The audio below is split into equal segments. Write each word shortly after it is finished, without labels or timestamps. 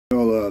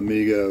Hola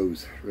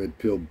amigos, Red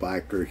Pill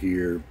Biker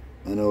here.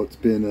 I know it's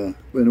been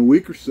a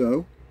week or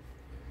so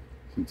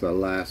since I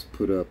last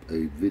put up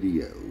a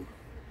video.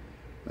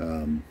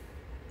 Been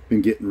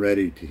getting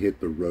ready to hit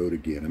the road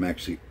again. I'm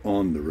actually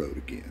on the road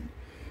again,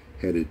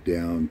 headed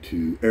down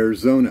to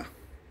Arizona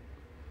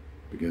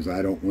because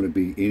I don't want to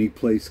be any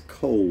place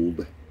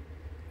cold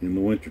in the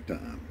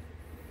wintertime.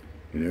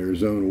 And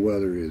Arizona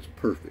weather is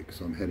perfect,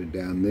 so I'm headed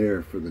down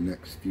there for the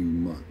next few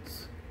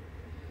months.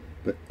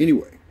 But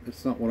anyway,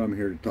 that's not what I'm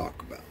here to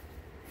talk about.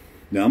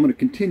 Now, I'm going to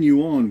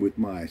continue on with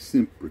my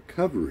Simp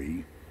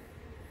Recovery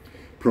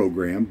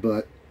program,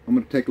 but I'm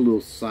going to take a little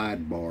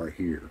sidebar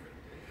here.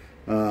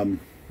 I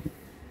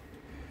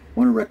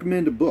want to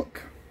recommend a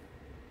book.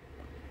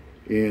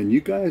 And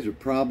you guys are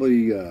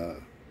probably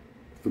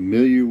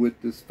familiar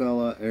with this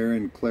fella,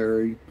 Aaron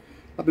Cleary.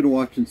 I've been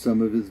watching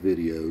some of his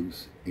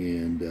videos,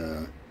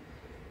 and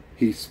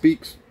he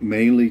speaks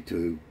mainly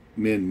to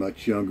men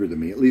much younger than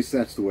me. At least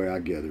that's the way I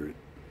gather it.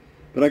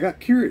 But I got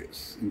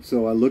curious, and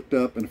so I looked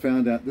up and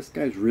found out this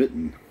guy's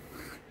written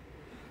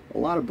a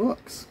lot of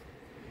books.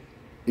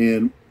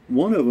 And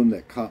one of them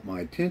that caught my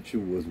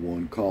attention was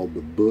one called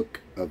The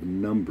Book of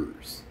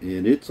Numbers.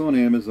 And it's on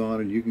Amazon,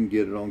 and you can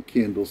get it on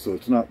Kindle, so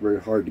it's not very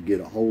hard to get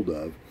a hold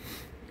of.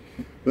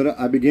 But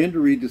I began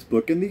to read this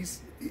book, and these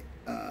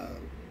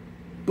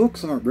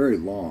books aren't very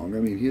long.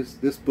 I mean,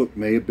 this book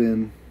may have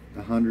been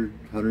 100,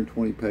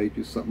 120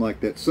 pages, something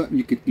like that. Something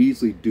you could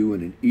easily do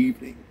in an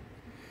evening.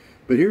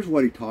 But here's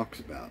what he talks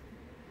about,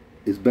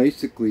 is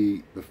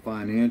basically the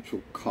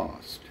financial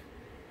cost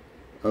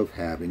of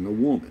having a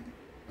woman,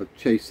 of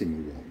chasing a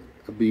woman,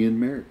 of being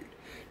married.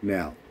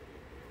 Now,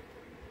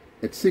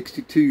 at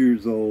 62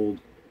 years old,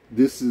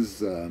 this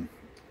is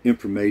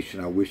information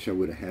I wish I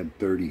would have had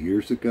 30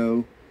 years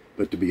ago.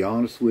 But to be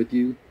honest with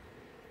you,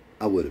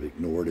 I would have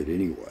ignored it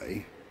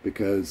anyway,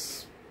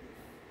 because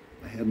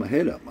I had my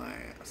head up my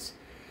ass.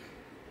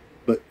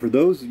 But for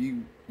those of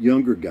you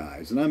younger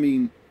guys, and I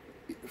mean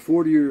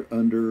 40 or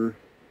under,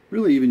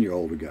 really even your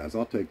older guys,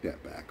 I'll take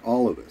that back,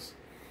 all of us.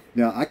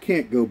 Now, I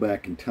can't go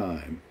back in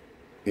time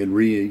and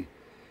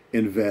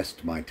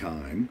reinvest my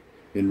time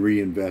and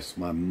reinvest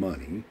my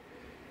money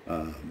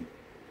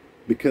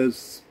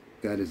because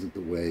that isn't the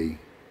way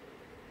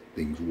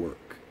things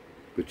work.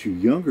 But you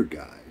younger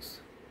guys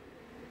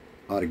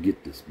ought to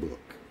get this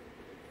book.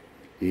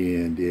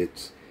 And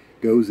it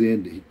goes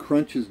into, he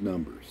crunches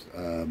numbers.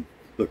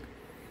 Look,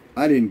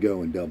 I didn't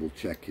go and double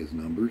check his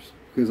numbers,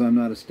 because I'm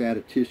not a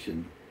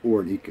statistician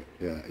or an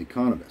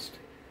economist.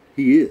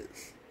 He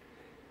is.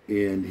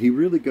 And he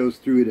really goes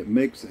through it. It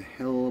makes a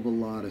hell of a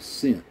lot of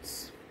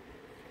sense.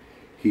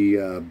 He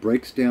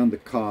breaks down the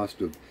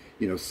cost of,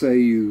 say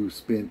you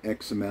spent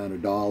X amount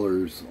of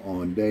dollars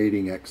on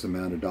dating, X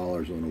amount of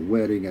dollars on a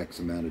wedding, X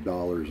amount of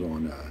dollars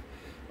on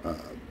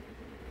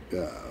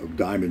a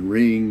diamond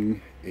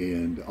ring,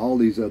 and all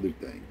these other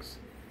things.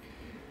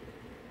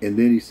 And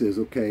then he says,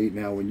 okay,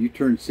 now when you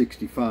turn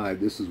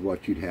 65, this is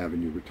what you'd have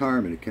in your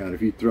retirement account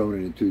if you'd thrown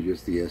it into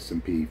just the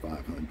S&P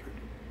 500.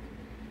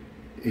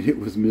 And it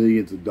was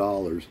millions of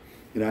dollars.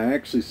 And I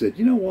actually said,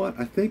 you know what?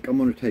 I think I'm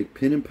going to take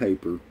pen and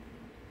paper,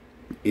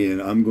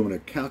 and I'm going to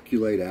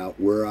calculate out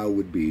where I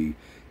would be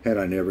had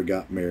I never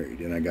got married.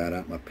 And I got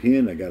out my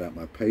pen, I got out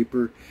my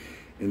paper,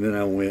 and then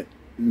I went,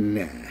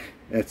 nah,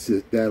 that's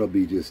it. That'll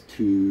be just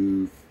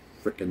too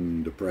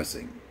freaking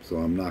depressing. So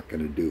I'm not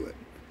going to do it.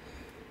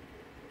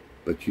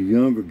 But you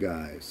younger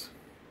guys,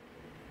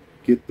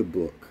 get the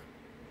book.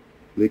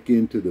 Look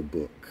into the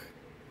book.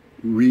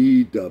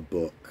 Read the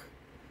book.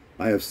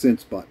 I have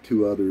since bought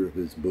 2 other of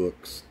his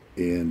books,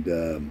 and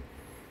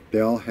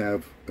they all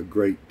have a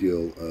great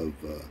deal of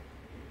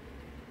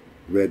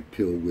red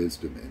pill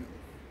wisdom in them.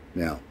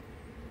 Now,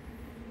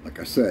 like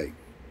I say,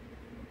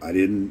 I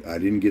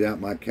didn't get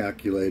out my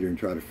calculator and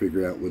try to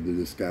figure out whether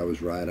this guy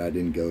was right. I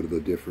didn't go to the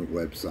different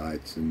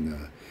websites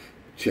and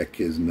check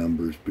his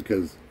numbers,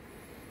 because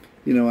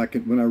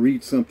when I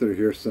read something or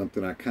hear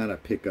something, I kind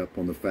of pick up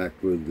on the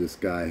fact whether this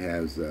guy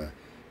has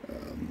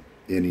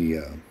any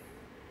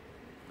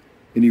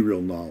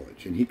real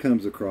knowledge. And he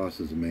comes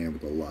across as a man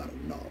with a lot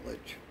of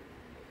knowledge.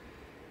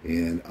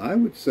 And I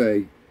would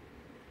say,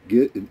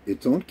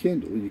 it's on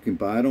Kindle. You can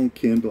buy it on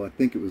Kindle. I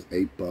think it was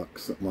 $8,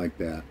 something like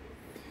that.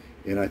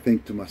 And I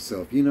think to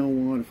myself, you know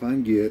what? If I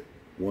can get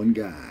one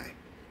guy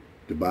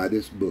to buy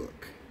this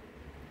book,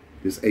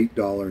 this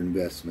 $8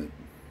 investment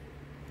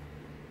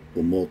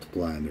will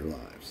multiply in their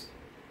lives.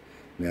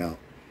 Now,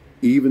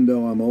 even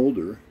though I'm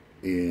older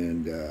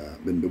and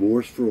been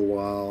divorced for a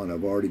while and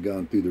I've already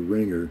gone through the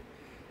ringer,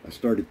 I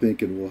started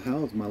thinking, well,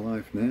 how is my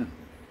life now?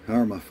 How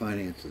are my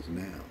finances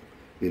now?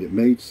 And it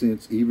made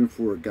sense even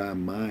for a guy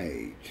my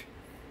age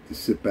to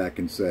sit back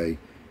and say,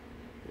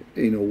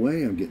 ain't no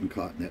way I'm getting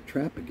caught in that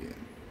trap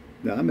again.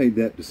 Now, I made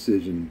that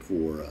decision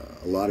for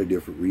a lot of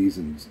different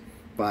reasons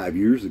 5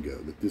 years ago,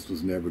 that this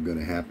was never going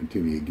to happen to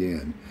me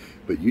again.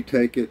 But you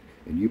take it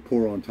and you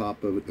pour on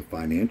top of it the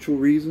financial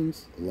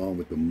reasons, along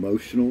with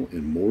emotional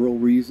and moral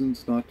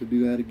reasons not to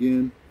do that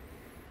again,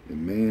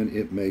 and man,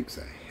 it makes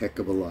a heck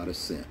of a lot of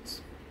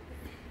sense.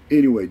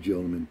 Anyway,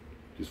 gentlemen,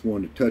 Just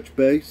wanted to touch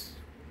base.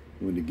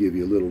 Wanted to give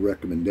you a little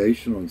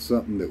recommendation on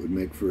something that would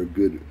make for a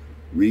good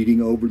reading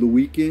over the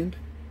weekend.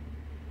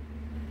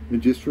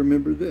 And just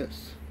remember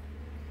this.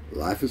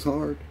 Life is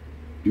hard.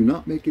 Do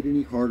not make it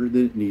any harder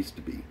than it needs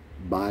to be.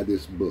 Buy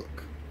this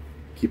book.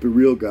 Keep it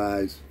real,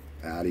 guys.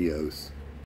 Adios.